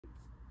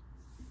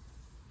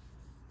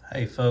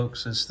Hey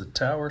folks, it's the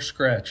Tower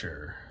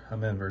Scratcher.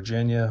 I'm in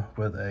Virginia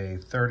with a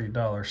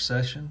 $30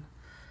 session.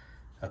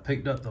 I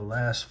picked up the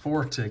last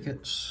 4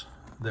 tickets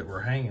that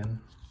were hanging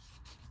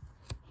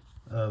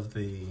of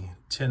the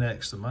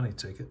 10x the money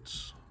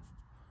tickets.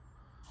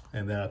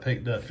 And then I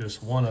picked up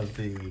just one of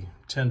the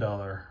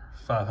 $10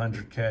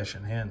 500 cash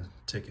in hand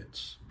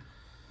tickets.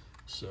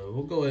 So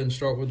we'll go ahead and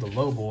start with the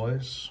low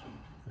boys.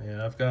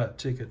 And I've got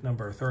ticket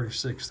number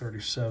 36,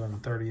 37,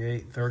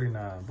 38,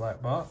 39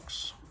 black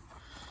box.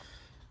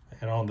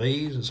 And on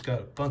these, it's got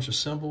a bunch of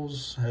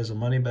symbols, has a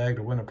money bag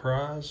to win a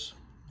prize,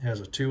 it has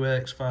a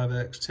 2x,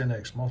 5x,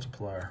 10x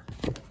multiplier.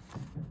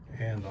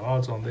 And the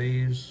odds on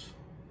these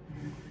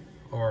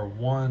are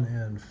 1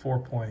 in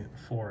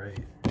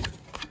 4.48.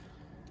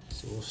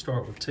 So we'll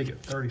start with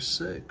ticket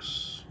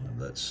 36, and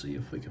let's see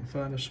if we can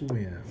find us a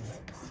win.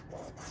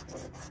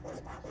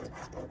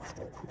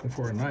 Looking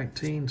for a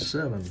 19,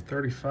 7,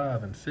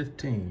 35, and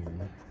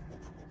 15.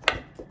 We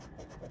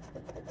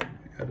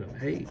got an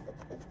 8.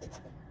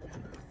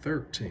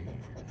 13,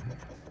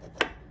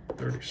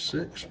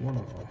 36, one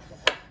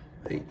off,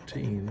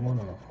 18, one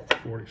off,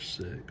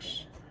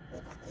 46,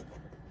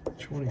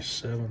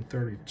 27,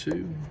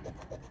 32,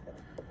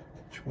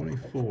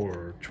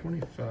 24,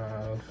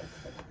 25,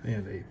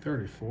 and 8,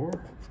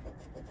 34,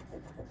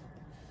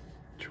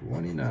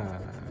 29,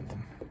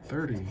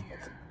 30,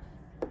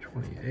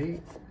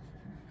 28,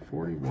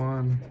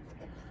 41,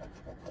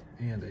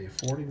 and a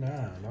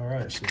 49. All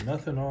right, so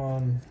nothing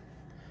on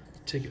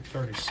ticket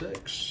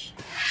 36.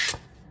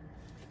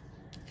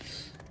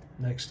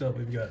 Next up,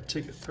 we've got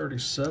ticket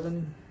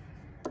 37.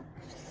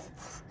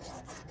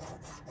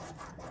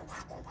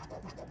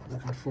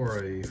 Looking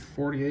for a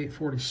 48,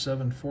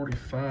 47,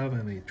 45,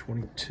 and a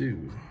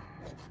 22.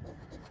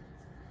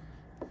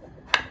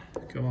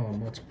 Come on,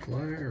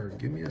 multiplier, or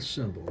give me a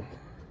symbol.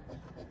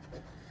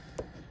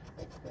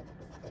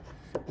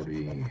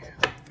 40,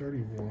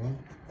 31,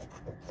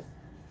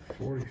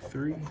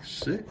 43,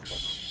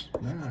 6,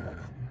 9,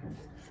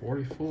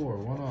 44,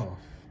 one off.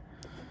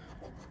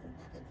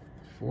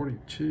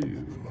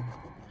 42,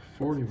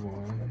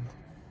 41,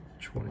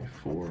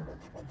 24,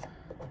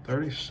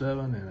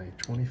 37, and a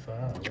 25.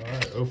 All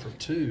right, 0 for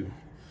 2.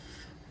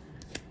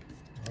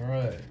 All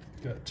right,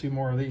 got 2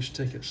 more of these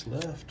tickets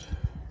left.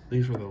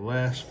 These were the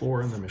last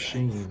 4 in the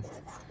machine.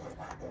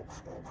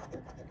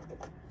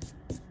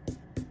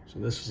 So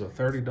this is a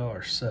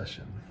 $30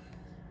 session.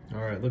 All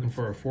right, looking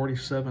for a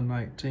 47,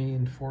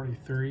 19,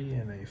 43,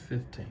 and a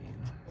 15.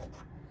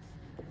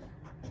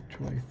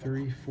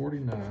 23,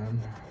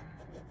 49,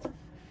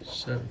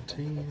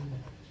 17,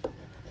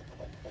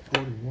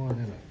 41,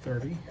 and a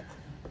 30,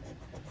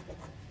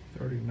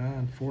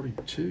 39,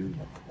 42,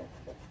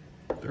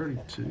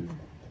 32,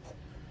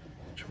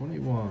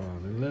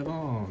 21,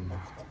 11,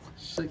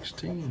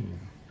 16,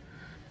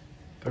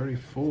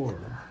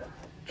 34,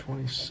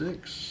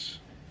 26,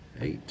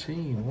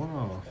 18, one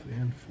off,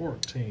 and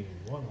 14,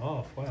 one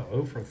off. Wow,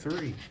 0 for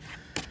 3.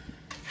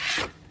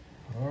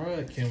 All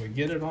right, can we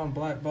get it on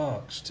black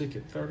box?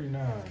 Ticket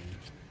 39.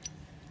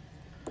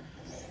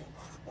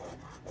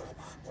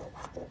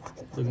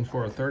 Looking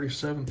for a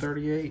 37,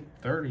 38,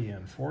 30,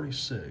 and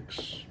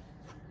 46.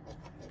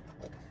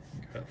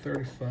 Got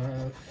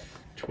 35,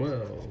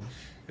 12.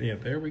 Yeah,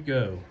 there we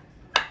go.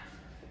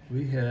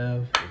 We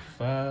have the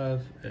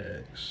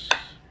 5X.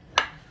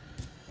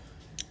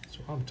 That's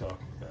what I'm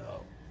talking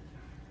about.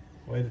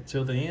 Waited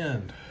till the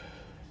end.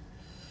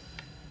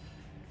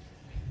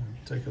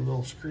 Take a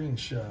little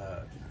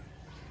screenshot.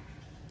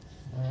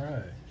 All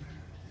right.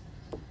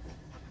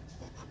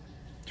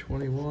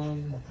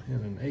 21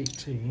 and an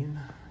 18.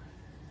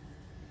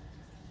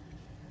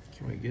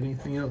 Can we get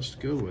anything else to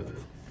go with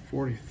it?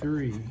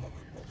 43,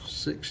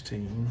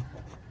 16,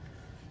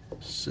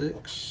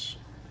 6,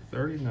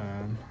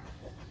 39,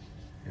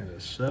 and a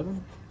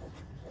 7,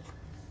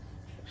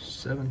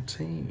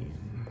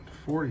 17,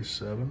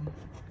 47,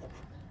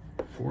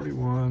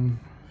 41,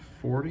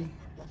 40,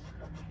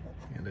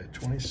 and a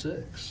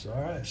 26.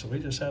 All right, so we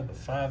just have the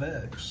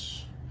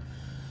 5X.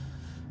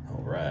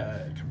 All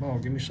right, come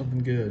on, give me something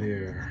good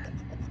here.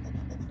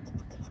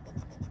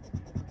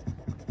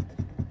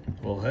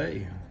 Well,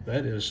 hey,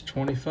 that is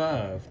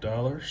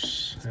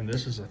 $25, and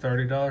this is a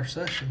 $30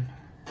 session.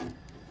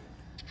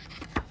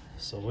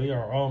 So we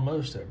are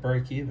almost at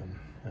break even,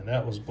 and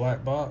that was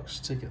black box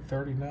ticket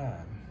 39.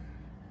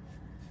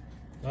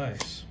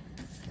 Nice.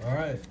 All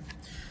right,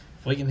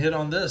 if we can hit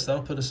on this,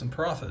 that'll put us in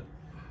profit.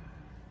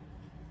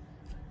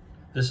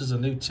 This is a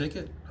new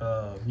ticket.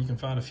 You can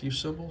find a few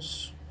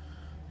symbols.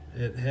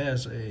 It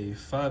has a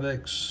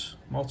 5X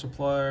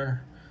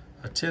multiplier,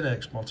 a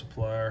 10X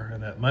multiplier,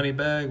 and that money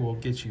bag will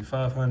get you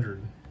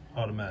 500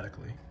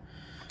 automatically.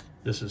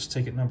 This is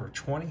ticket number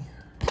 20,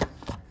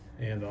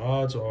 and the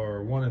odds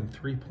are 1 in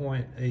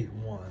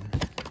 3.81.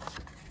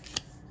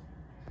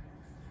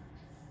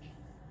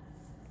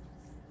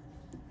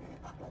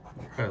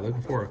 All right,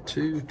 looking for a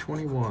 2,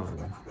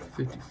 21,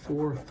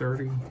 54,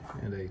 30,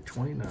 and a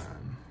 29.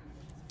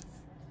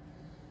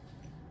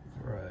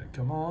 All right,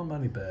 come on,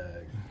 money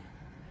bag.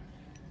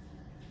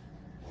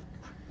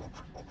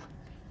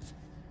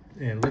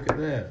 And look at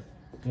that.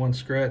 One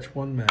scratch,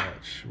 one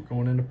match. We're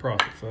going into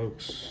profit,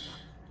 folks.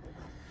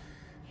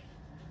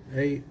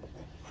 8,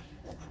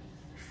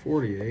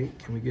 48.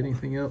 Can we get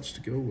anything else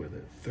to go with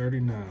it?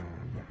 39,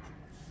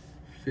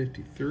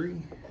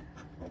 53,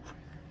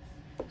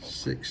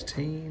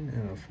 16,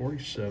 and a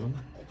 47.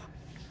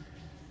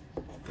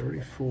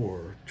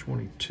 34,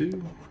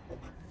 22,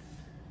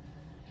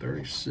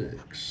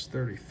 36,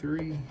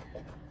 33,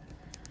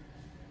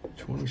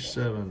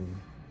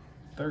 27,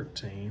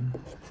 13,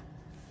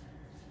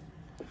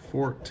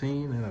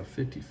 14, and a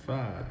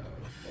 55,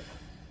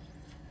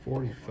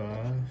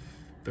 45,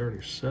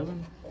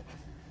 37,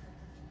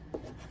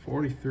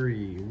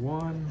 43,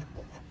 1,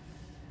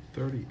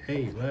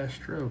 38,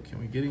 last row. Can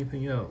we get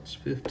anything else?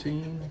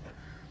 15,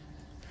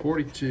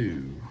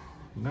 42,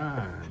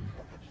 9,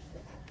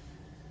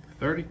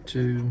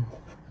 32,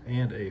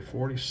 and a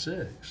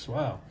 46.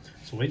 Wow.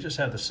 So we just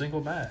had the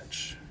single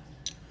match.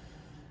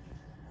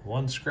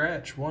 One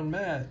scratch, one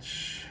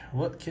match.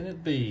 What can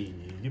it be?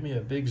 Give me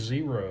a big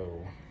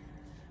 0.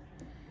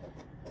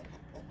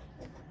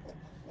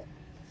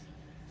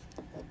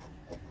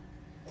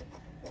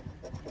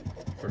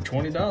 For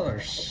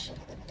 $20.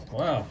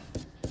 Wow.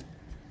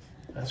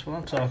 That's what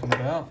I'm talking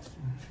about.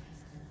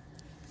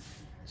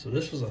 So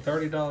this was a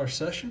 $30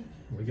 session.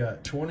 We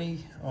got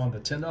 20 on the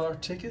 $10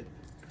 ticket.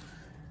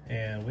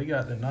 And we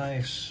got the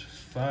nice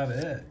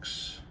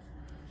 5X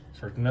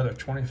for another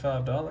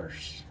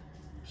 $25.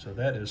 So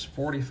that is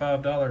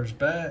 $45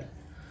 back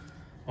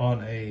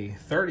on a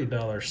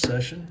 $30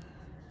 session.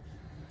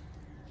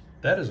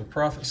 That is a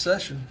profit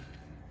session.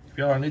 If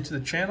y'all are new to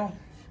the channel,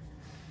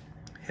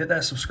 hit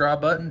that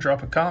subscribe button,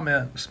 drop a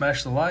comment,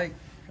 smash the like,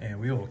 and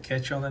we will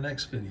catch you on the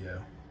next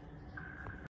video.